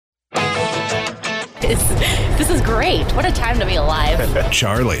This is great. What a time to be alive.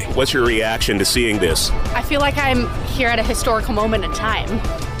 Charlie. What's your reaction to seeing this? I feel like I'm here at a historical moment in time.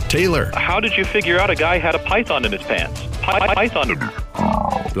 Taylor. How did you figure out a guy had a python in his pants? Python.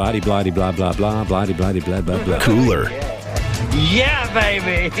 Bloody, bloody, blah, blah, blah, bloody, bloody, blah, blah, blah. Cooler. Yeah,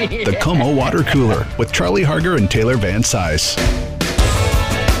 baby. The KOMO Watercooler with Charlie Harger and Taylor Van Cise.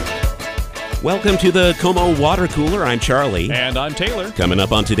 Welcome to the KOMO Watercooler. I'm Charlie. And I'm Taylor. Coming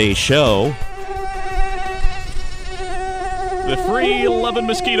up on today's show, the free 11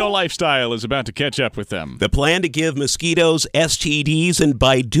 mosquito lifestyle is about to catch up with them. the plan to give mosquitoes STDs and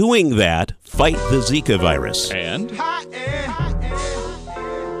by doing that, fight the Zika virus. And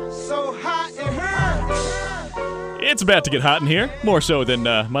it's about to get hot in here, more so than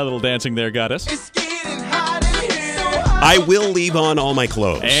My Little Dancing there got us. I will leave on all my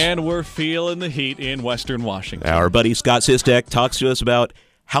clothes. And we're feeling the heat in Western Washington. Our buddy Scott Sistek talks to us about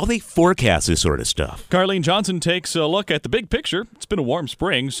how they forecast this sort of stuff. Carlene Johnson takes a look at the big picture. It's been a warm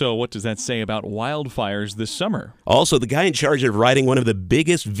spring, so what does that say about wildfires this summer? Also, the guy in charge of writing one of the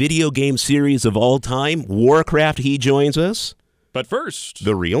biggest video game series of all time, Warcraft, he joins us. But first,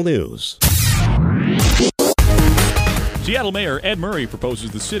 The real news. Seattle Mayor Ed Murray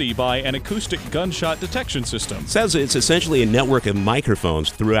proposes the city buy an acoustic gunshot detection system. Says it's essentially a network of microphones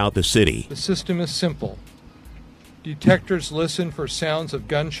throughout the city. The system is simple. Detectors listen for sounds of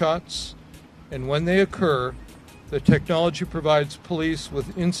gunshots, and when they occur, the technology provides police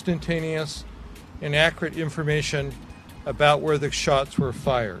with instantaneous and accurate information about where the shots were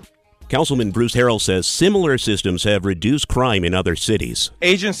fired. Councilman Bruce Harrell says similar systems have reduced crime in other cities.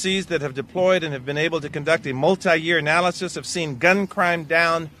 Agencies that have deployed and have been able to conduct a multi-year analysis have seen gun crime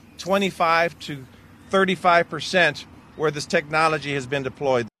down 25 to 35% where this technology has been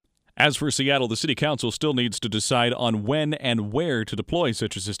deployed. As for Seattle, the city council still needs to decide on when and where to deploy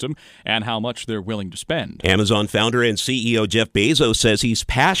such a system and how much they're willing to spend. Amazon founder and CEO Jeff Bezos says he's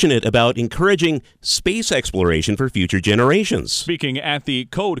passionate about encouraging space exploration for future generations. Speaking at the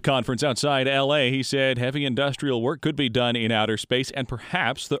Code conference outside L.A., he said heavy industrial work could be done in outer space and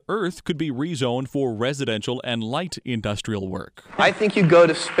perhaps the Earth could be rezoned for residential and light industrial work. I think you go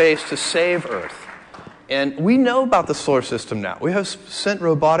to space to save Earth. And we know about the solar system now. We have sent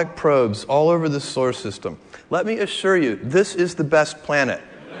robotic probes all over the solar system. Let me assure you, this is the best planet.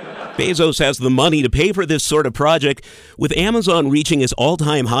 Bezos has the money to pay for this sort of project. With Amazon reaching its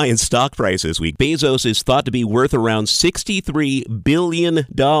all-time high in stock price this week, Bezos is thought to be worth around $63 billion.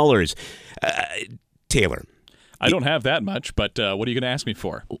 Taylor. I don't have that much, but what are you going to ask me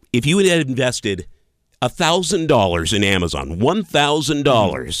for? If you had invested $1,000 in Amazon,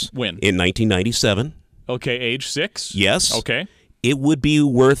 $1,000 when? In 1997. Okay, age 6? Yes. Okay. It would be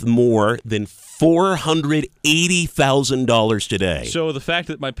worth more than $480,000 today. So the fact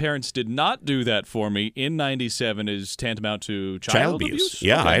that my parents did not do that for me in 97 is tantamount to child abuse?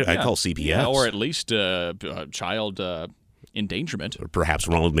 Yeah, Okay, I call CPS. Yeah, or at least child endangerment. Or perhaps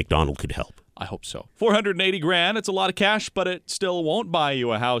Ronald McDonald could help. I hope so. $480,000, it's a lot of cash, but it still won't buy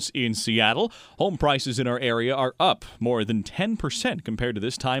you a house in Seattle. Home prices in our area are up more than 10% compared to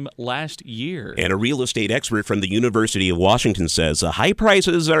this time last year. And a real estate expert from the University of Washington says high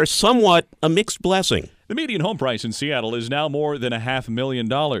prices are somewhat a mixed blessing. The median home price in Seattle is now more than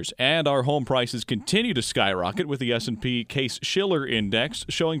 $500,000, and our home prices continue to skyrocket with the S&P Case-Shiller Index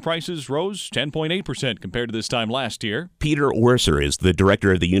showing prices rose 10.8% compared to this time last year. Peter Orser is the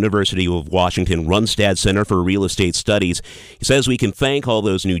director of the University of Washington Runstad Center for Real Estate Studies. He says we can thank all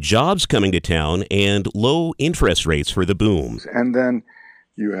those new jobs coming to town and low interest rates for the boom. And then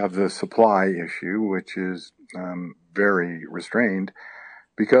you have the supply issue, which is very restrained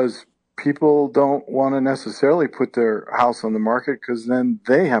because people don't want to necessarily put their house on the market because then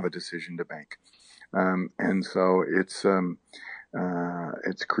they have a decision to make. And so it's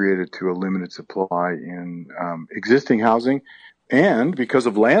created to a limited supply in existing housing and because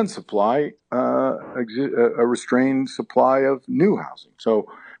of land supply, a restrained supply of new housing. So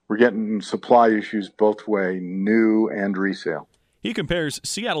we're getting supply issues both way, new and resale. He compares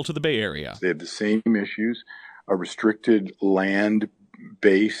Seattle to the Bay Area. They have the same issues, a restricted land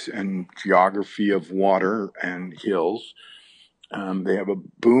base and geography of water and hills. They have a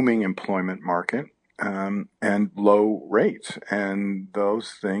booming employment market and low rates. And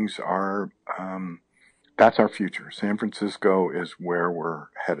those things are, that's our future. San Francisco is where we're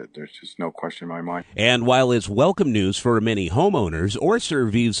headed. There's just no question in my mind. And while it's welcome news for many homeowners, Orser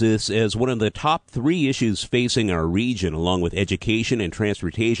views this as one of the top 3 issues facing our region, along with education and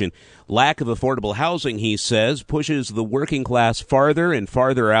transportation. Lack of affordable housing, he says, pushes the working class farther and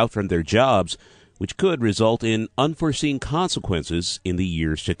farther out from their jobs, which could result in unforeseen consequences in the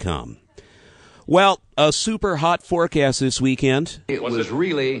years to come. Well, a super hot forecast this weekend. It was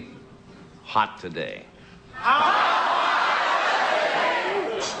really hot today.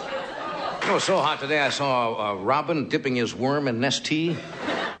 It was so hot today I saw a robin dipping his worm in Nestea.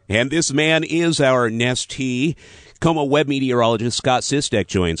 And this man is our Nestea. KOMO web meteorologist Scott Sistek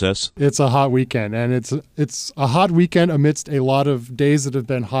joins us. It's a hot weekend, and it's a hot weekend amidst a lot of days that have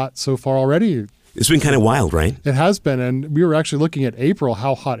been hot so far already. It's been kind of wild, right? It has been, and we were actually looking at April,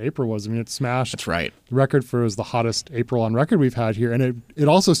 how hot April was. I mean, it smashed That's right. the record for as the hottest April on record we've had here, and it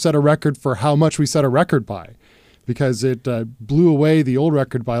also set a record for how much we set a record by, because it blew away the old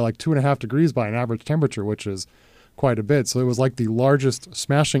record by like 2.5 degrees by an average temperature, which is quite a bit. So it was like the largest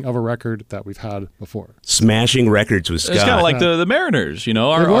smashing of a record that we've had before. Smashing records with Scott. It's kind of like the Mariners, you know.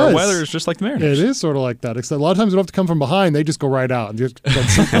 Our weather is just like the Mariners. It is sort of like that, except a lot of times we don't have to come from behind. They just go right out. They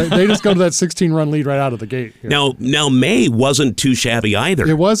just go to that 16-run lead right out of the gate. Here. Now, May wasn't too shabby either.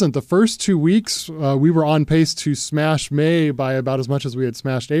 It wasn't. The first 2 weeks, we were on pace to smash May by about as much as we had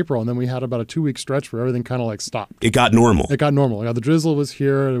smashed April, and then we had about a 2-week stretch where everything kind of like stopped. It got normal. Yeah, the drizzle was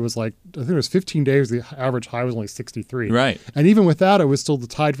here. It was like, I think it was 15 days. The average high was only 63. Right. And even with that, it was still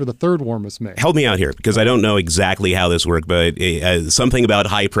tied for the third warmest May. Help me out here, because I don't know exactly how this worked, but something about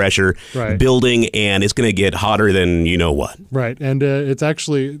high pressure building, and it's going to get hotter than you know what. Right. And it's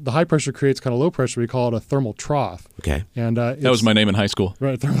actually, the high pressure creates kind of low pressure. We call it a thermal trough. Okay. And that was my name in high school.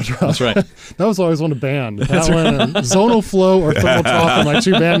 Right, thermal trough. That's right. That was always one to band. That one, zonal flow or thermal trough are my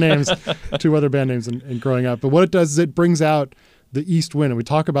two other band names in growing up. But what it does is it brings out the east wind, and we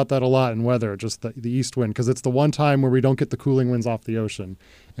talk about that a lot in weather, just the east wind, because it's the one time where we don't get the cooling winds off the ocean,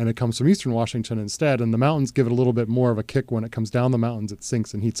 and it comes from eastern Washington instead, and the mountains give it a little bit more of a kick when it comes down the mountains. It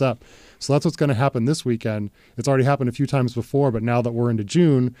sinks and heats up. So that's what's going to happen this weekend. It's already happened a few times before, but now that we're into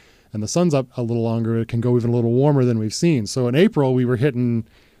June and the sun's up a little longer, it can go even a little warmer than we've seen. So in April, we were hitting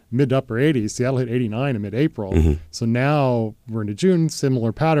mid to upper 80s. Seattle hit 89 in mid-April. Mm-hmm. So now we're into June,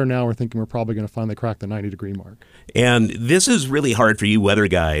 similar pattern. Now we're thinking we're probably going to finally crack the 90-degree mark. And this is really hard for you weather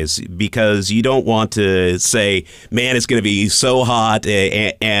guys, because you don't want to say, man, it's going to be so hot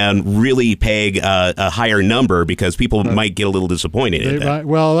and really peg a higher number, because people might get a little disappointed in that.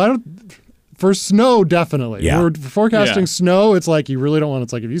 Well, for snow, definitely. Yeah. We're forecasting snow. It's like you really don't want.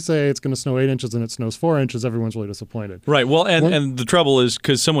 It's like if you say it's going to snow 8 inches and it snows 4 inches, everyone's really disappointed. Right. Well, and the trouble is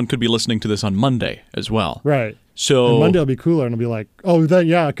because someone could be listening to this on Monday as well. Right. So and Monday will be cooler, and it'll be like, oh, then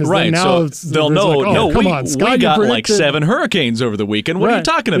because then now they'll know. Like, oh, come on, Scott, we got like 7 hurricanes over the weekend. What are you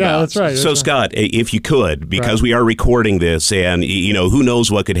talking about? Yeah, that's right. So Scott, if you could, because we are recording this, and who knows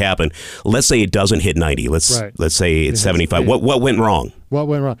what could happen. Let's say it doesn't hit 90. Let's say it's 75. What went wrong? What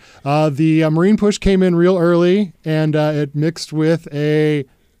went wrong? The marine push came in real early, and it mixed with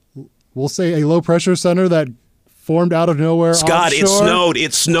we'll say a low pressure center that formed out of nowhere. Scott, offshore.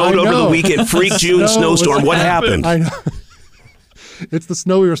 It snowed over the weekend. Freak June snowstorm. What happened? I know. It's the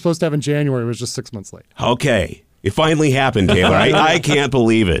snow we were supposed to have in January. It was just 6 months late. Okay. It finally happened, Taylor. I can't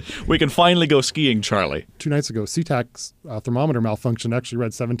believe it. We can finally go skiing, Charlie. 2 nights ago, SeaTac's thermometer malfunction actually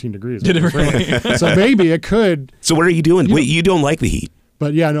read 17 degrees. Did it really? So maybe it could. So what are you doing? Wait, you don't like the heat?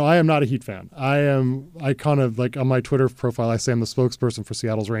 But yeah, no, I am not a heat fan. I kind of, like on my Twitter profile, I say I'm the spokesperson for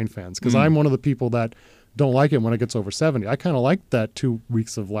Seattle's rain fans, because I'm one of the people that don't like it when it gets over 70. I kind of liked that 2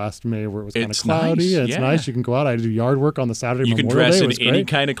 weeks of last May where it was kind of cloudy. Nice. It's nice. You can go out. I do yard work on the Saturday. You can Memorial dress Day. in any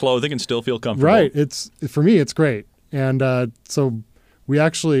kind of clothing and still feel comfortable. Right. For me, it's great. And so I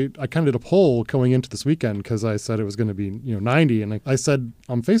kind of did a poll going into this weekend, because I said it was going to be 90, and I said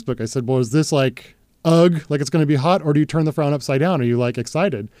on Facebook, well, is this like ugh, like it's going to be hot, or do you turn the frown upside down? Are you like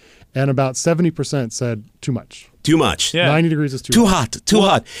excited? And about 70% said too much. Too much. Yeah. 90 degrees is too hot. Too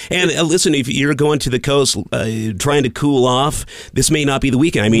hot. And listen, if you're going to the coast trying to cool off, this may not be the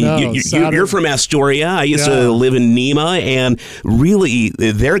weekend. I mean, you're from Astoria. I used to live in Nema, and really,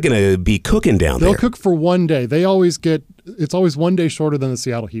 they're going to be cooking down there. They'll cook for one day. It's always one day shorter than the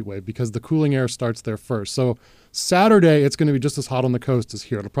Seattle heat wave, because the cooling air starts there first. So Saturday, it's going to be just as hot on the coast as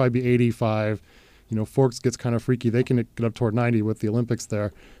here. It'll probably be 85. Forks gets kind of freaky. They can get up toward 90 with the Olympics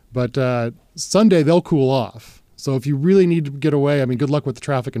there. But Sunday, they'll cool off. So if you really need to get away, I mean, good luck with the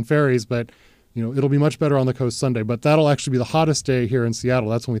traffic and ferries, but it'll be much better on the coast Sunday. But that'll actually be the hottest day here in Seattle.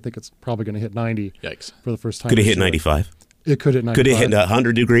 That's when we think it's probably going to hit 90. Yikes. For the first time. Could it hit 95? It could hit 95. Could it hit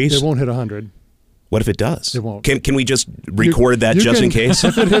 100 degrees? It won't hit 100. What if it does? It won't. Can we just record that just in case?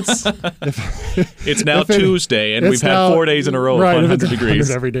 If it hits, it's now Tuesday, and we've had 4 days in a row of 100 degrees.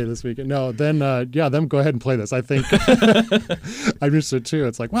 Every day this weekend. No, then then go ahead and play this. I think I'm used to it too.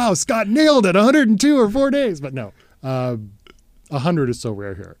 It's like, wow, Scott nailed it, 102 or 4 days. But no, 100 is so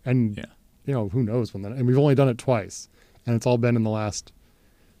rare here, and who knows when that. And we've only done it twice, and it's all been in the last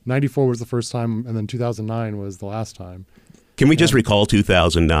 94 was the first time, and then 2009 was the last time. Can we just recall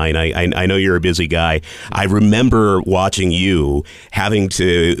 2009? I know you're a busy guy. I remember watching you having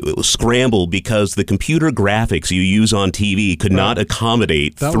to scramble because the computer graphics you use on TV could not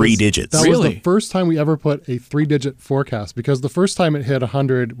accommodate three digits. That was the first time we ever put a 3-digit forecast, because the first time it hit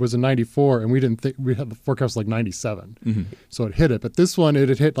 100 was in 94, and we didn't think we had the forecast like 97. Mm-hmm. So it hit it. But this one, it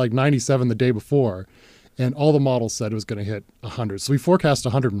had hit like 97 the day before, and all the models said it was going to hit 100. So we forecast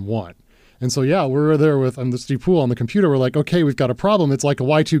 101. And so, yeah, we were there with Steve Poole on the computer. We're like, okay, we've got a problem. It's like a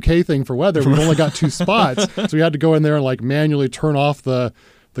Y2K thing for weather. We've only got 2 spots. So we had to go in there and like manually turn off the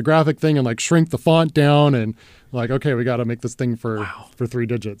graphic thing and like shrink the font down and like, okay, we got to make this thing for 3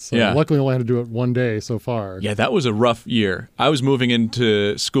 digits. So luckily, we only had to do it one day so far. Yeah, that was a rough year. I was moving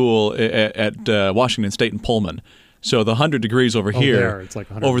into school at Washington State in Pullman. So the 100 degrees over here, it's like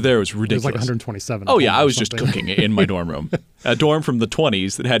over there was ridiculous. It was like 127. Oh, yeah, I was just cooking in my dorm room. A dorm from the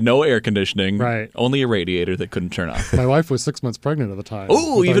 20s that had no air conditioning, only a radiator that couldn't turn off. My wife was 6 months pregnant at the time.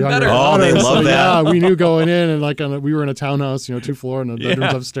 Oh, even better. Oh, they love that. Yeah, we knew going in, and like we were in a townhouse, 2 floor, and the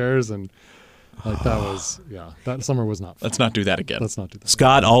bedrooms upstairs, and like that summer was not fun. Let's not do that again. Let's not do that.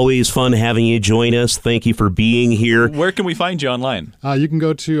 Scott, always fun having you join us. Thank you for being here. Where can we find you online? You can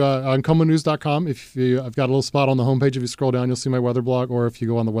go to on KOMOnews.com. I've got a little spot on the homepage. If you scroll down, you'll see my weather blog, or if you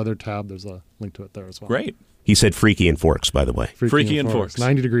go on the weather tab, there's a link to it there as well. Great. He said Freaky and Forks, by the way. Freaky and Forks.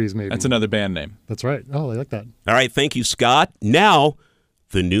 90 degrees, maybe. That's another band name. That's right. Oh, I like that. All right, thank you, Scott. Now,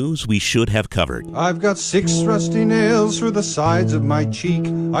 the news we should have covered. I've got 6 rusty nails through the sides of my cheek.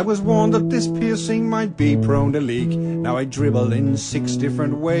 I was warned that this piercing might be prone to leak. Now I dribble in 6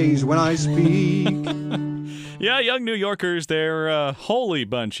 different ways when I speak. Yeah, young New Yorkers, they're a holy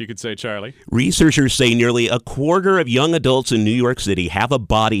bunch, you could say, Charlie. Researchers say nearly a quarter of young adults in New York City have a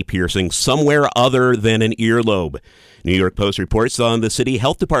body piercing somewhere other than an earlobe. New York Post reports on the city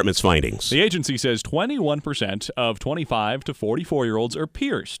health department's findings. The agency says 21% of 25 to 44-year-olds are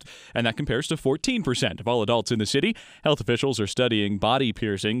pierced, and that compares to 14% of all adults in the city. Health officials are studying body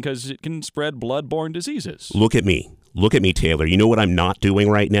piercing because it can spread blood-borne diseases. Look at me. Look at me, Taylor. You know what I'm not doing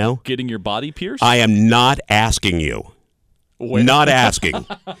right now? Getting your body pierced? I am not asking you. Not asking.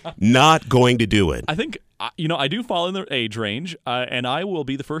 Not going to do it. I think, I do fall in the age range, and I will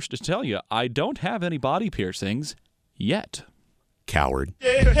be the first to tell you, I don't have any body piercings yet. Coward.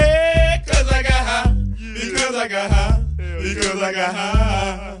 Hey, 'cause I got high, because I got high, because I got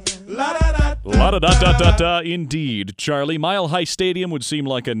high. La-da-da-da-da-da, indeed, Charlie. Mile High Stadium would seem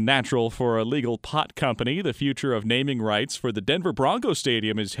like a natural for a legal pot company. The future of naming rights for the Denver Broncos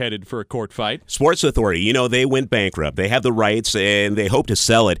Stadium is headed for a court fight. Sports Authority, they went bankrupt. They have the rights, and they hope to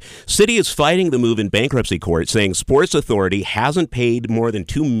sell it. City is fighting the move in bankruptcy court, saying Sports Authority hasn't paid more than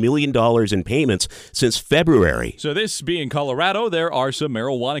 $2 million in payments since February. So this being Colorado, there are some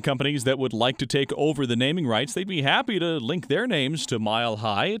marijuana companies that would like to take over the naming rights. They'd be happy to link their names to Mile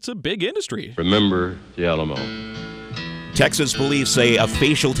High. It's a big industry. Remember the Alamo. Texas police say a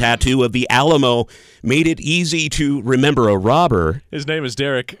facial tattoo of the Alamo made it easy to remember a robber. His name is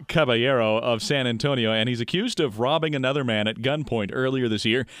Derek Caballero of San Antonio, and he's accused of robbing another man at gunpoint earlier this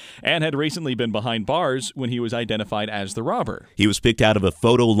year and had recently been behind bars when he was identified as the robber. He was picked out of a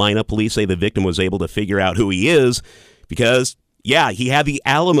photo lineup. Police say the victim was able to figure out who he is because he had the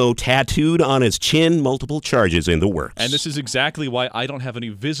Alamo tattooed on his chin, multiple charges in the works. And this is exactly why I don't have any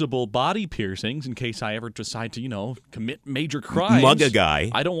visible body piercings in case I ever decide to, commit major crimes. Mug a guy.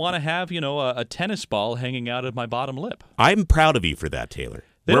 I don't want to have, a tennis ball hanging out of my bottom lip. I'm proud of you for that, Taylor.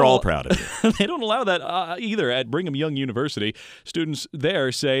 We're all proud of you. They don't allow that either at Brigham Young University. Students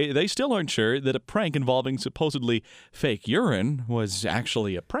there say they still aren't sure that a prank involving supposedly fake urine was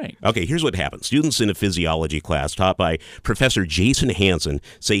actually a prank. Okay, here's what happened. Students in a physiology class taught by Professor Jason Hansen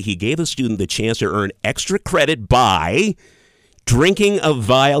say he gave a student the chance to earn extra credit by drinking a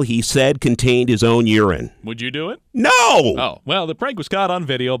vial he said contained his own urine. Would you do it? No! Oh, well, the prank was caught on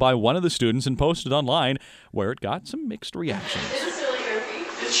video by one of the students and posted online, where it got some mixed reactions.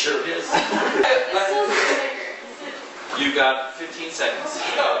 It sure is. You got 15 seconds.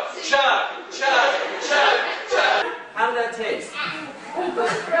 Go. Chug. How did that taste? It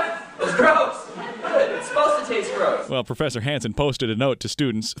was gross. Good. It's supposed to taste gross. Well, Professor Hansen posted a note to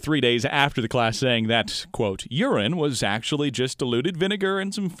students 3 days after the class saying that, quote, urine was actually just diluted vinegar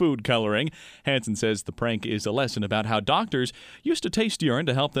and some food coloring. Hansen says the prank is a lesson about how doctors used to taste urine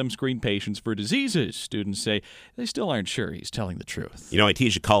to help them screen patients for diseases. Students say they still aren't sure he's telling the truth. I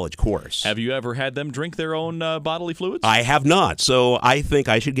teach a college course. Have you ever had them drink their own bodily fluids? I have not, so I think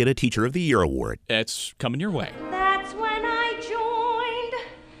I should get a Teacher of the Year award. It's coming your way. That's when I joined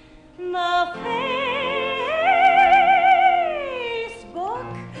the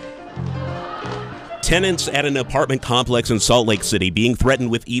Facebook Tenants at an apartment complex in Salt Lake City being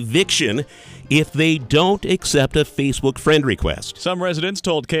threatened with eviction if they don't accept a Facebook friend request. Some residents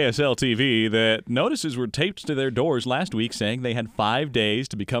told KSL-TV that notices were taped to their doors last week saying they had 5 days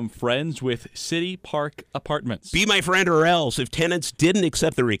to become friends with City Park Apartments. Be my friend or else. If tenants didn't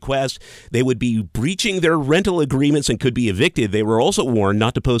accept the request, they would be breaching their rental agreements and could be evicted. They were also warned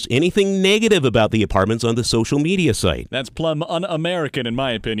not to post anything negative about the apartments on the social media site. That's plumb un-American, in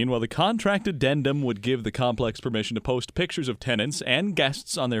my opinion. While the contract addendum would give the complex permission to post pictures of tenants and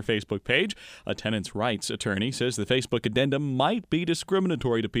guests on their Facebook page, a tenants' rights attorney says the Facebook addendum might be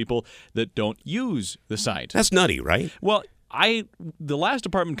discriminatory to people that don't use the site. That's nutty, right? Well, the last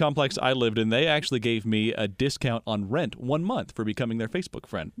apartment complex I lived in, they actually gave me a discount on rent 1 month for becoming their Facebook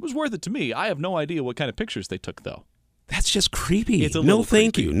friend. It was worth it to me. I have no idea what kind of pictures they took, though. That's just creepy. It's a no, little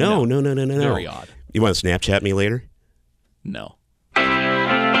thank creepy. you. No. Very odd. You want to Snapchat me later? No.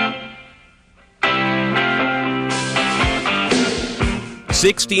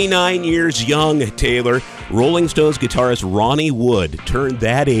 69 years young, Taylor. Rolling Stones guitarist Ronnie Wood turned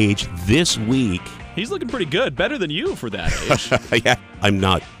that age this week. He's looking pretty good. Better than you for that age. Yeah, I'm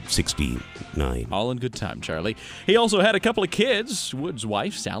not 69. All in good time, Charlie. He also had a couple of kids. Wood's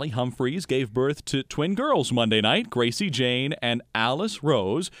wife, Sally Humphreys, gave birth to twin girls Monday night, Gracie Jane and Alice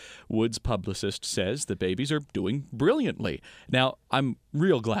Rose. Wood's publicist says the babies are doing brilliantly. Now, I'm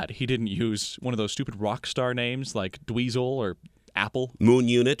real glad he didn't use one of those stupid rock star names like Dweezil or Apple. Moon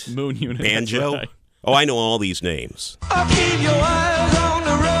Unit. Banjo. Right. Oh, I know all these names. I'll keep your eyes on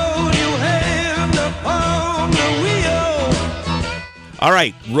the road, your hand upon the wheel. All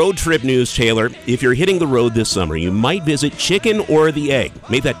right, road trip news, Taylor. If you're hitting the road this summer, you might visit Chicken or the Egg.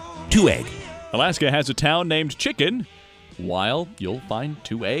 Make that 2 Egg. Alaska has a town named Chicken, while you'll find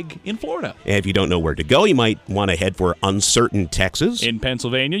 2 Egg in Florida. And if you don't know where to go, you might want to head for Uncertain, Texas. In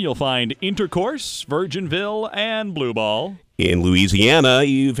Pennsylvania, you'll find Intercourse, Virginville, and Blue Ball. In Louisiana,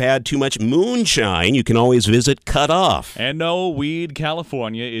 you've had too much moonshine. You can always visit Cut Off. And no, Weed,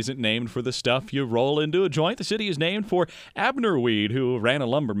 California isn't named for the stuff you roll into a joint. The city is named for Abner Weed, who ran a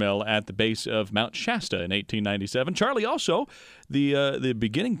lumber mill at the base of Mount Shasta in 1897. Charlie, also the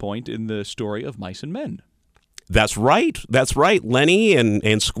beginning point in the story of Mice and Men. That's right. Lenny and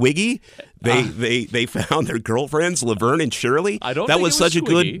Squiggy, they found their girlfriends, Laverne and Shirley.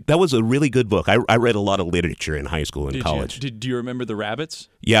 That was a really good book. I read a lot of literature in high school and college. Do you remember the rabbits?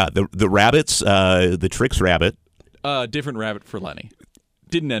 Yeah, the rabbits, the Trix rabbit. Different rabbit for Lenny.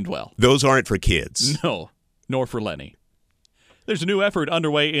 Didn't end well. Those aren't for kids. No, nor for Lenny. There's a new effort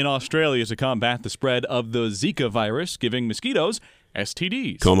underway in Australia to combat the spread of the Zika virus, giving mosquitoes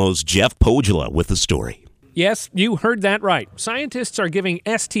STDs. KOMO's Jeff Pogela with the story. Yes, you heard that right. Scientists are giving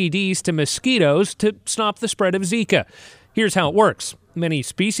STDs to mosquitoes to stop the spread of Zika. Here's how it works. Many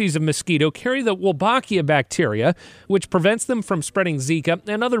species of mosquito carry the Wolbachia bacteria, which prevents them from spreading Zika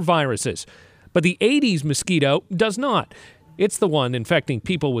and other viruses. But the Aedes mosquito does not. It's the one infecting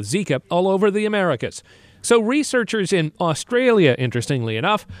people with Zika all over the Americas. So researchers in Australia, interestingly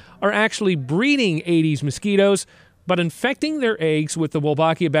enough, are actually breeding Aedes mosquitoes, but infecting their eggs with the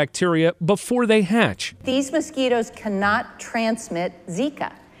Wolbachia bacteria before they hatch. These mosquitoes cannot transmit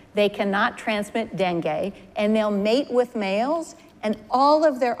Zika. They cannot transmit dengue, and they'll mate with males, and all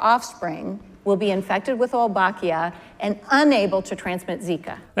of their offspring will be infected with Wolbachia and unable to transmit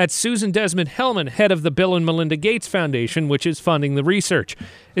Zika. That's Susan Desmond-Hellman, head of the Bill and Melinda Gates Foundation, which is funding the research.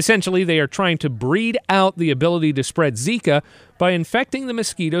 Essentially, they are trying to breed out the ability to spread Zika by infecting the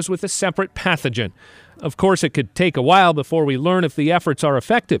mosquitoes with a separate pathogen. Of course, it could take a while before we learn if the efforts are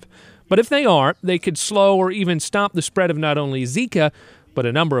effective. But if they are, they could slow or even stop the spread of not only Zika, but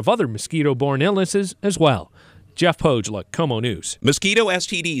a number of other mosquito-borne illnesses as well. Jeff Pogela, KOMO News. Mosquito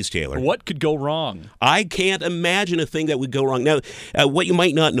STDs, Taylor. What could go wrong? I can't imagine a thing that would go wrong. Now, what you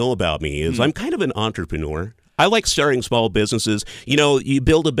might not know about me is I'm kind of an entrepreneur. I like starting small businesses. You know, you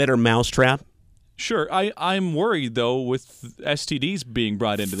build a better mousetrap. Sure. I'm worried, though, with STDs being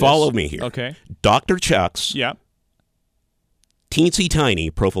brought into this. Follow me here. Okay. Dr. Chuck's. Yeah. Teensy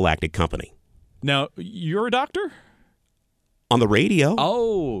tiny prophylactic company. Now, you're a doctor? On the radio.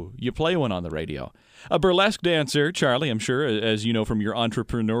 Oh, you play one on the radio. A burlesque dancer, Charlie, I'm sure, as you know from your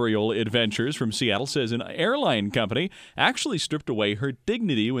entrepreneurial adventures from Seattle, says an airline company actually stripped away her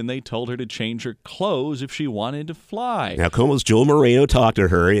dignity when they told her to change her clothes if she wanted to fly. Now, KOMO's Joel Moreno talked to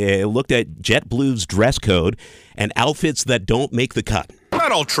her, looked at JetBlue's dress code and outfits that don't make the cut.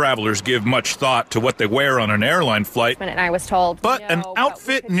 Not all travelers give much thought to what they wear on an airline flight. And I was told, but an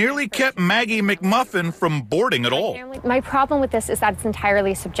outfit nearly kept Maggie McMuffin from boarding at all. My problem with this is that it's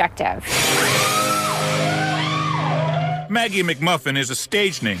entirely subjective. Maggie McMuffin is a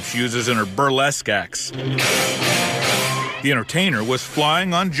stage name she uses in her burlesque acts. The entertainer was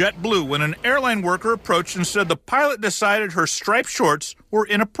flying on JetBlue when an airline worker approached and said the pilot decided her striped shorts were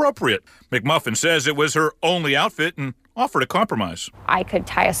inappropriate. McMuffin says it was her only outfit and offered a compromise. I could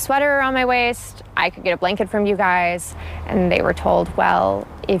tie a sweater around my waist, I could get a blanket from you guys, and they were told, well,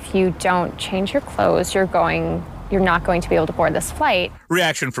 if you don't change your clothes, you're not going to be able to board this flight.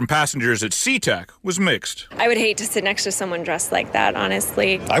 Reaction from passengers at SeaTac was mixed. I would hate to sit next to someone dressed like that,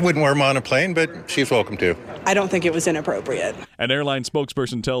 honestly. I wouldn't wear them on a plane, but she's welcome to. I don't think it was inappropriate. An airline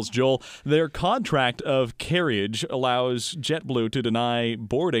spokesperson tells Joel their contract of carriage allows JetBlue to deny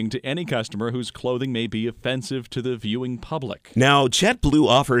boarding to any customer whose clothing may be offensive to the viewing public. Now, JetBlue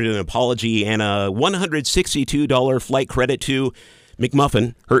offered an apology and a $162 flight credit to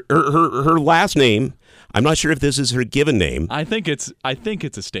McMuffin. Her last name, I'm not sure if this is her given name. I think it's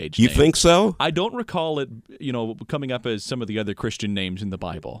a stage name. You think so? I don't recall it, coming up as some of the other Christian names in the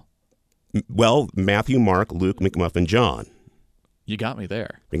Bible. Well, Matthew, Mark, Luke, McMuffin, John. You got me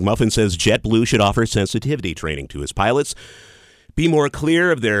there. McMuffin says JetBlue should offer sensitivity training to his pilots, be more clear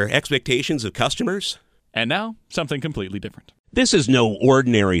of their expectations of customers. And now, something completely different. This is no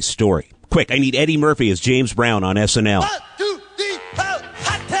ordinary story. Quick, I need Eddie Murphy as James Brown on SNL.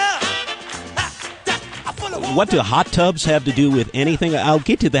 What do hot tubs have to do with anything? I'll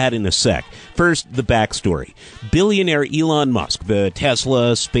get to that in a sec. First, the backstory. Billionaire Elon Musk, the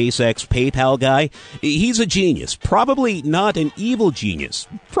Tesla, SpaceX, PayPal guy, he's a genius. Probably not an evil genius.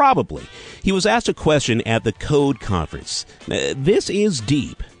 Probably. He was asked a question at the Code conference. This is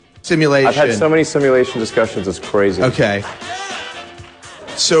deep. Simulation. I've had so many simulation discussions, it's crazy. Okay.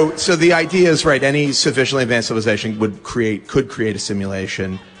 So the idea is, right, any sufficiently advanced civilization could create a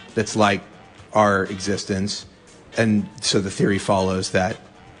simulation that's like our existence, and so the theory follows that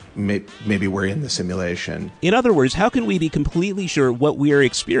maybe we're in the simulation. In other words, how can we be completely sure what we are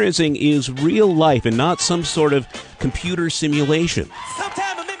experiencing is real life and not some sort of computer simulation?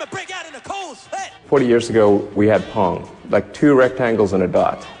 40 years ago, we had Pong, like 2 rectangles and a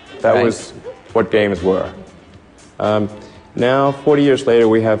dot. That was what games were. Now, 40 years later,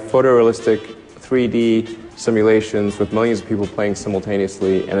 we have photorealistic 3D simulations with millions of people playing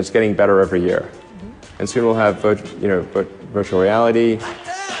simultaneously, and it's getting better every year. And soon we'll have virtual reality.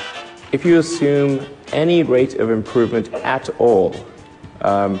 If you assume any rate of improvement at all,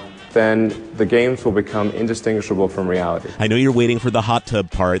 then the games will become indistinguishable from reality. I know you're waiting for the hot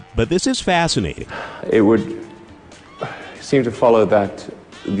tub part, but this is fascinating. It would seem to follow that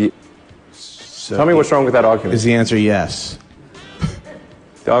tell me what's wrong with that argument. Is the answer yes?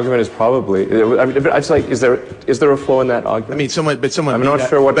 The argument is probably. I mean, but I just like, is there a flaw in that argument? I mean, someone. I'm not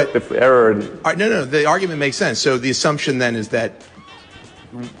sure what the error. No. The argument makes sense. So the assumption then is that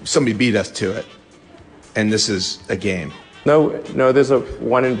somebody beat us to it, and this is a game. No. There's a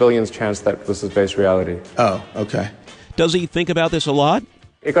 1 in billions chance that this is based reality. Oh, okay. Does he think about this a lot?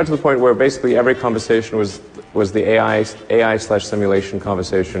 It got to the point where basically every conversation was the AI/simulation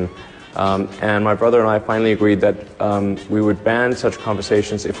conversation. And my brother and I finally agreed that we would ban such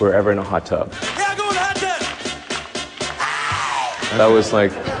conversations if we were ever in a hot tub. That was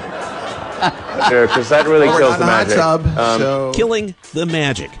like, because that really kills the magic. Killing the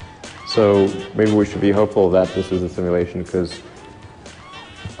magic. So maybe we should be hopeful that this is a simulation, because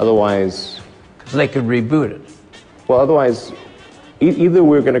otherwise... Because they could reboot it. Well, otherwise, either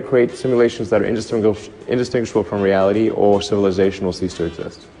we're going to create simulations that are indistinguishable from reality, or civilization will cease to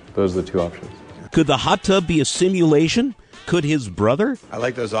exist. Those are the 2 options. Could the hot tub be a simulation? Could his brother? I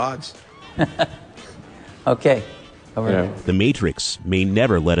like those odds. Okay. The Matrix may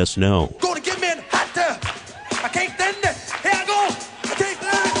never let us know. Go to get me in the hot tub. I can't stand it. Here I go. I can't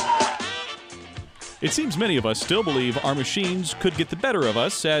stand it. It seems many of us still believe our machines could get the better of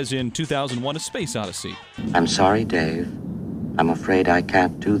us, as in 2001: A Space Odyssey. I'm sorry, Dave. I'm afraid I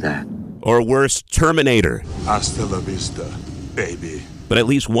can't do that. Or worse, Terminator. Hasta la vista, baby. But at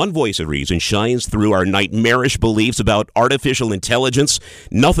least one voice of reason shines through our nightmarish beliefs about artificial intelligence,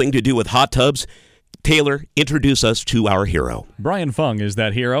 nothing to do with hot tubs. Taylor, introduce us to our hero. Brian Fung is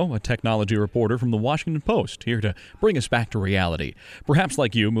that hero, a technology reporter from the Washington Post, here to bring us back to reality. Perhaps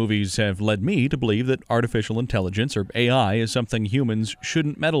like you, movies have led me to believe that artificial intelligence, or AI, is something humans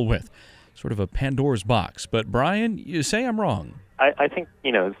shouldn't meddle with. Sort of a Pandora's box. But Brian, you say I'm wrong. I think,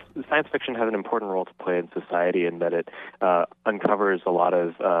 science fiction has an important role to play in society in that it uncovers a lot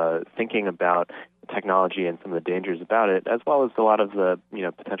of thinking about technology and some of the dangers about it, as well as a lot of the,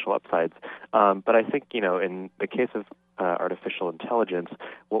 potential upsides. But I think, in the case of artificial intelligence,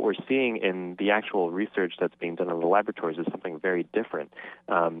 what we're seeing in the actual research that's being done in the laboratories is something very different.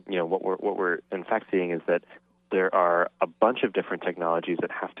 What we're in fact seeing is that there are a bunch of different technologies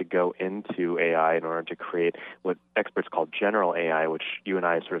that have to go into AI in order to create what experts call general AI, which you and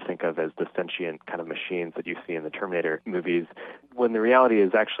I sort of think of as the sentient kind of machines that you see in the Terminator movies, when the reality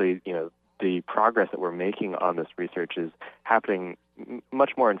is actually, the progress that we're making on this research is happening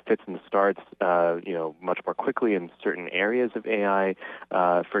much more in fits and starts, much more quickly in certain areas of AI.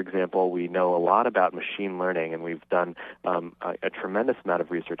 For example, we know a lot about machine learning, and we've done a tremendous amount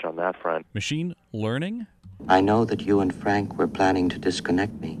of research on that front. Machine learning? I know that you and Frank were planning to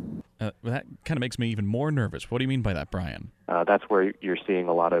disconnect me. That kind of makes me even more nervous. What do you mean by that, Brian? That's where you're seeing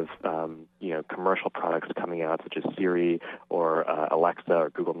a lot of commercial products coming out, such as Siri or Alexa or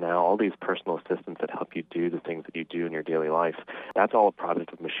Google Now, all these personal assistants that help you do the things that you do in your daily life. That's all a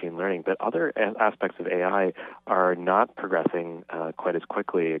product of machine learning. But other aspects of AI are not progressing quite as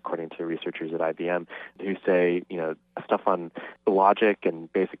quickly, according to researchers at IBM, who say, stuff on logic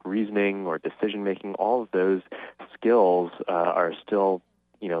and basic reasoning or decision-making, all of those skills are still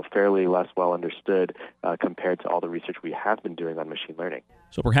fairly less well understood compared to all the research we have been doing on machine learning.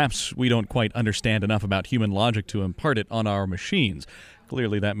 So perhaps we don't quite understand enough about human logic to impart it on our machines.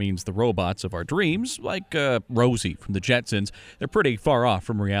 Clearly that means the robots of our dreams, like Rosie from the Jetsons, they're pretty far off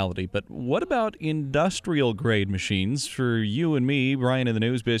from reality. But what about industrial-grade machines? For you and me, Brian, in the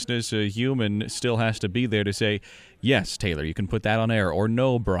news business, a human still has to be there to say, yes, Taylor, you can put that on air, or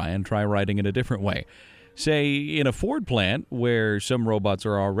no, Brian, try writing it a different way. Say, in a Ford plant where some robots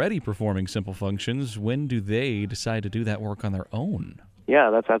are already performing simple functions, when do they decide to do that work on their own? Yeah,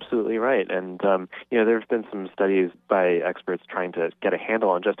 that's absolutely right. And, there have been some studies by experts trying to get a handle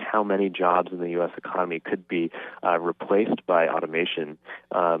on just how many jobs in the U.S. economy could be replaced by automation.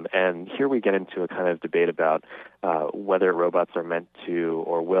 And here we get into a kind of debate about whether robots are meant to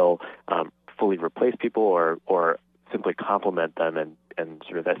or will fully replace people or simply complement them and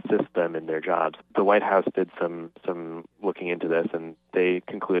sort of assist them in their jobs. The White House did some looking into this, and they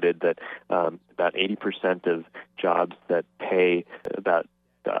concluded that about 80% of jobs that pay about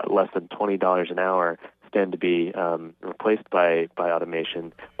less than $20 an hour stand to be replaced by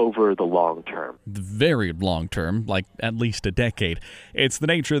automation over the long term. Very long term, like at least a decade. It's the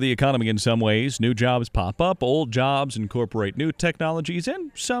nature of the economy in some ways. New jobs pop up, old jobs incorporate new technologies,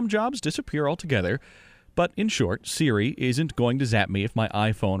 and some jobs disappear altogether. But in short, Siri isn't going to zap me if my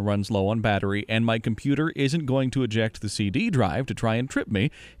iPhone runs low on battery, and my computer isn't going to eject the CD drive to try and trip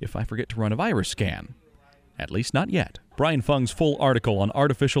me if I forget to run a virus scan. At least not yet. Brian Fung's full article on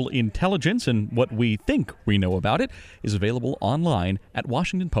artificial intelligence and what we think we know about it is available online at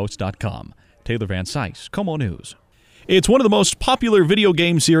WashingtonPost.com. Taylor Van Cise, KOMO News. It's one of the most popular video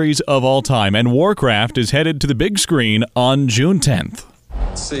game series of all time, and Warcraft is headed to the big screen on June 10th.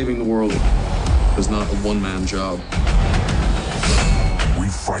 Saving the world is not a one-man job. We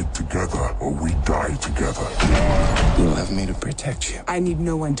fight together or we die together. You'll have me to protect you. I need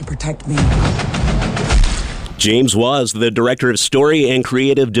no one to protect me. James Was, the director of story and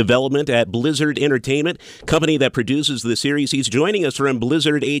creative development at Blizzard Entertainment, company that produces the series. He's joining us from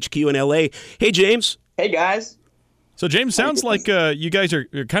Blizzard HQ in LA. Hey, James. Hey, guys. So, James, sounds like you guys are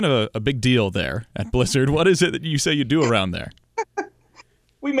kind of a big deal there at Blizzard. What is it that you say you do around there?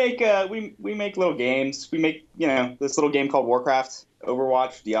 We make we make little games. We make this little game called Warcraft,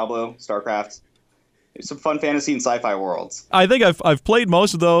 Overwatch, Diablo, StarCraft. It's some fun fantasy and sci-fi worlds. I think I've played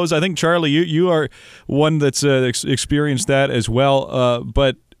most of those. I think Charlie, you are one that's experienced that as well.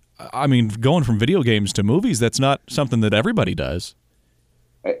 But I mean, going from video games to movies, that's not something that everybody does.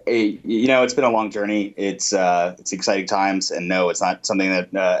 It's been a long journey. It's exciting times, and no, it's not something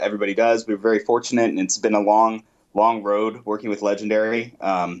that everybody does. We're very fortunate, and it's been a long road working with Legendary,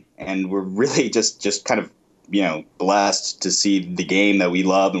 and we're really just kind of blessed to see the game that we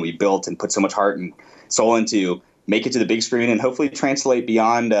love and we built and put so much heart and soul into make it to the big screen and hopefully translate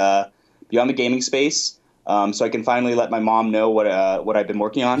beyond the gaming space, so I can finally let my mom know what I've been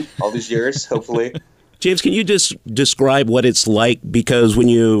working on all these years. Hopefully. James, can you just describe what it's like? Because when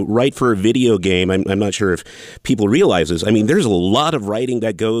you write for a video game, I'm not sure if people realize this. I mean, there's a lot of writing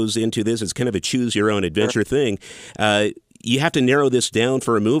that goes into this. It's kind of a choose-your-own-adventure thing. You have to narrow this down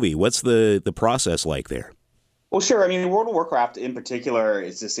for a movie. What's the process like there? Well, sure. I mean, World of Warcraft in particular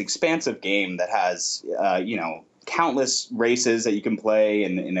is this expansive game that has, countless races that you can play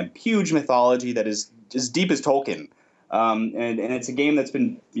and a huge mythology that is as deep as Tolkien. And it's a game that's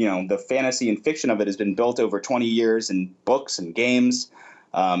been, the fantasy and fiction of it has been built over 20 years in books and games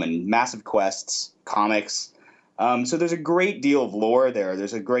and massive quests, comics. So there's a great deal of lore there.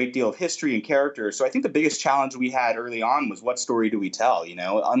 There's a great deal of history and character. So I think the biggest challenge we had early on was what story do we tell?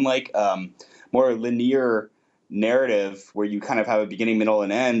 Unlike more linear narrative where you kind of have a beginning, middle,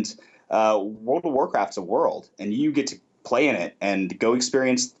 and end, World of Warcraft's a world, and you get to play in it and go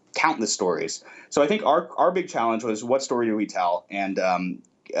experience countless stories. So I think our big challenge was, what story do we tell? And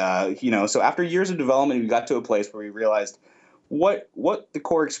so after years of development, we got to a place where we realized what the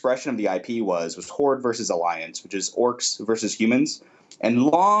core expression of the IP was Horde versus Alliance, which is orcs versus humans. And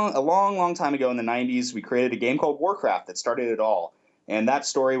a long time ago in the 90s, we created a game called Warcraft that started it all. And that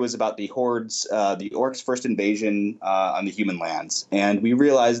story was about the Horde's, the orcs' first invasion on the human lands. And we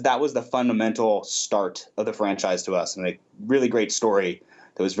realized that was the fundamental start of the franchise to us, and a really great story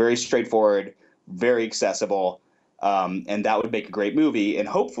that was very straightforward, very accessible, and that would make a great movie. And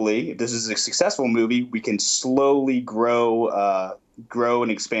hopefully, if this is a successful movie, we can slowly grow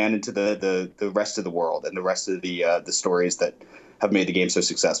and expand into the rest of the world and the rest of the stories that have made the game so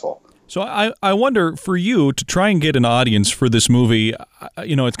successful. So I wonder, for you to try and get an audience for this movie,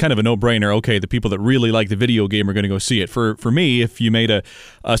 it's kind of a no-brainer. Okay, the people that really like the video game are going to go see it. For me, if you made a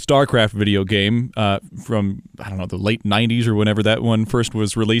StarCraft video game from, I don't know, the late 90s or whenever that one first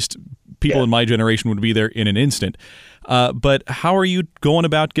was released, people in my generation would be there in an instant. But how are you going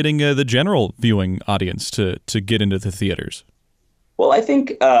about getting the general viewing audience to get into the theaters? Well, I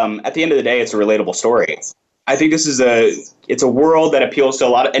think at the end of the day, it's a relatable story. I think this is it's a world that appeals to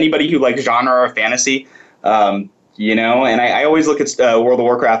anybody who likes genre or fantasy, and I always look at World of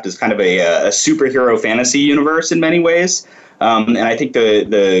Warcraft as kind of a superhero fantasy universe in many ways, and I think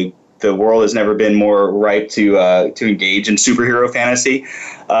the world has never been more ripe to engage in superhero fantasy,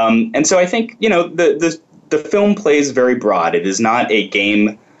 and so I think the film plays very broad. It is not a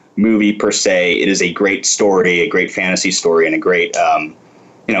game movie per se. It is a great story, a great fantasy story, and a great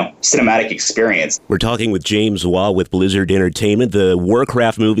cinematic experience. We're talking with James Waugh with Blizzard Entertainment. The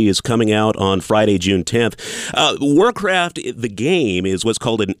Warcraft movie is coming out on Friday, June 10th. Warcraft, the game, is what's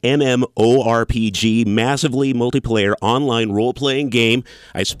called an MMORPG, massively multiplayer online role-playing game.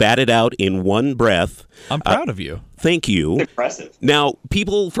 I spat it out in one breath. I'm proud of you. Thank you. Impressive. Now,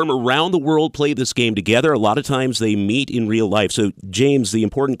 people from around the world play this game together. A lot of times they meet in real life. So, James, the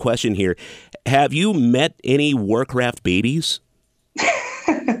important question here, have you met any Warcraft babies?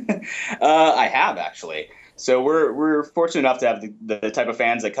 I have, actually. So we're fortunate enough to have the type of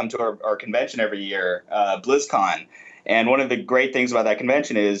fans that come to our convention every year, BlizzCon. And one of the great things about that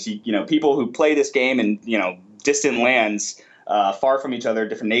convention is, people who play this game in, distant lands, far from each other,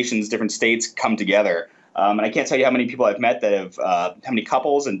 different nations, different states come together. And I can't tell you how many people I've met that have, how many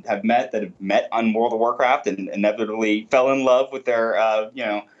couples have met on World of Warcraft and inevitably fell in love with their,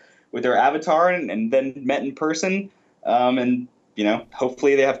 with their avatar and then met in person. And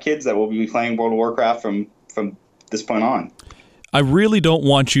hopefully they have kids that will be playing World of Warcraft from this point on. I really don't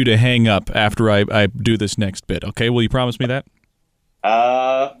want you to hang up after I do this next bit, okay? Will you promise me that?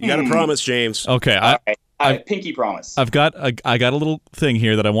 You got to promise, James. Okay. I pinky promise. I got a little thing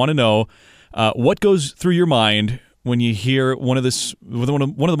here that I want to know. What goes through your mind when you hear one of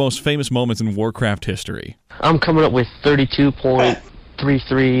the most famous moments in Warcraft history? I'm coming up with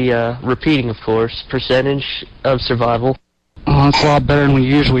 32.33, repeating, of course, percentage of survival. Oh, that's a lot better than we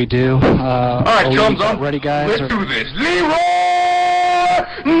usually do. All right, chums, ready, guys? Let's do this. Leroy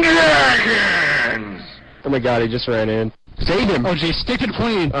Jenkins! Oh my God, he just ran in. Save him! Oh, geez, stick to the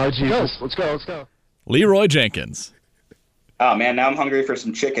plane. Oh, Jesus. Let's go. Leroy Jenkins. Oh, man, now I'm hungry for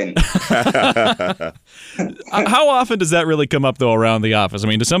some chicken. How often does that really come up, though, around the office? I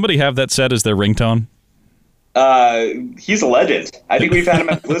mean, does somebody have that set as their ringtone? He's a legend. I think we've had him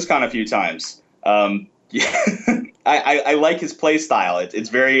at BlizzCon a few times. I like his play style. It's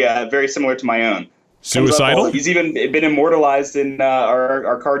very very similar to my own. Suicidal? He's even been immortalized in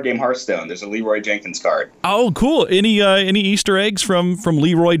our card game Hearthstone. There's a Leroy Jenkins card. Oh, cool. Any Easter eggs from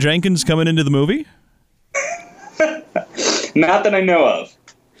Leroy Jenkins coming into the movie? Not that I know of.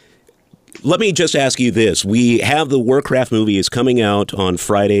 Let me just ask you this. We have the Warcraft movie is coming out on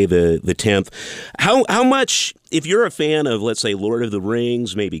Friday the 10th. How much, if you're a fan of, let's say, Lord of the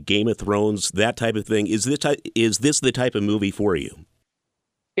Rings, maybe Game of Thrones, that type of thing, is this the type of movie for you?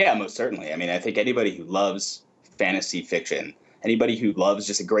 Yeah, most certainly. I mean, I think anybody who loves fantasy fiction, anybody who loves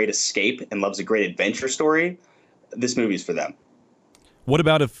just a great escape and loves a great adventure story, this movie's for them. What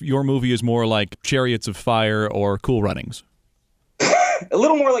about if your movie is more like Chariots of Fire or Cool Runnings? A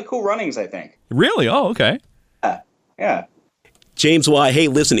little more like Cool Runnings, I think. Really? Oh, okay. Yeah. James Waugh, hey,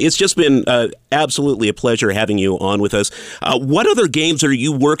 listen, it's just been absolutely a pleasure having you on with us. What other games are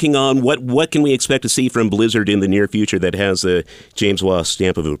you working on? What can we expect to see from Blizzard in the near future that has a James Waugh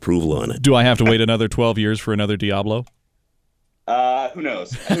stamp of approval on it? Do I have to wait another 12 years for another Diablo? Who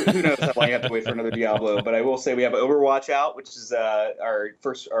knows? Who knows how long you have to wait for another Diablo? But I will say we have Overwatch out, which is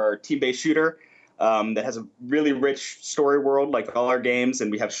our team-based shooter. that has a really rich story world like all our games,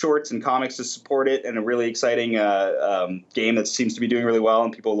 and we have shorts and comics to support it, and a really exciting game that seems to be doing really well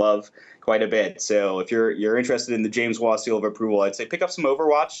and people love quite a bit. So if you're interested in the James Waugh seal of approval, I'd say pick up some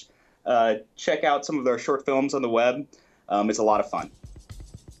Overwatch, check out some of their short films on the web. It's a lot of fun.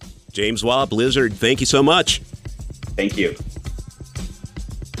 James Waugh, Blizzard, thank you so much. Thank you.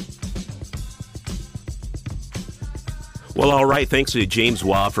 Well, all right. Thanks to James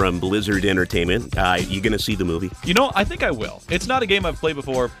Waugh from Blizzard Entertainment. You going to see the movie? You know, I think I will. It's not a game I've played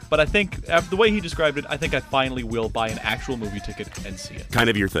before, but I think after the way he described it, I think I finally will buy an actual movie ticket and see it. Kind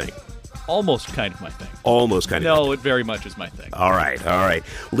of your thing. Almost kind of my thing. Almost kind of. No, it very much is my thing. All right, all right.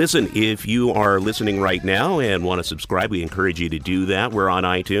 Listen, if you are listening right now and want to subscribe, we encourage you to do that. We're on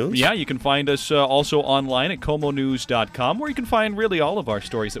iTunes. Yeah, you can find us also online at KOMOnews.com, where you can find really all of our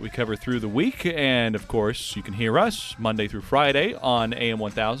stories that we cover through the week. And, of course, you can hear us Monday through Friday on AM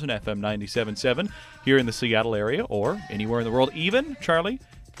 1000, FM 97.7 here in the Seattle area or anywhere in the world. Even, Charlie,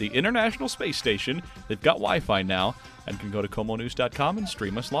 the International Space Station, they've got Wi-Fi now and can go to KOMOnews.com and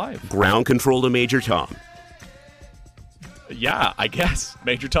stream us live. Ground control to Major Tom. Yeah, I guess.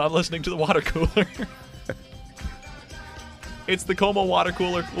 Major Tom listening to the water cooler. It's the KOMO water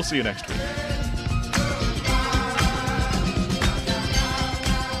cooler. We'll see you next week.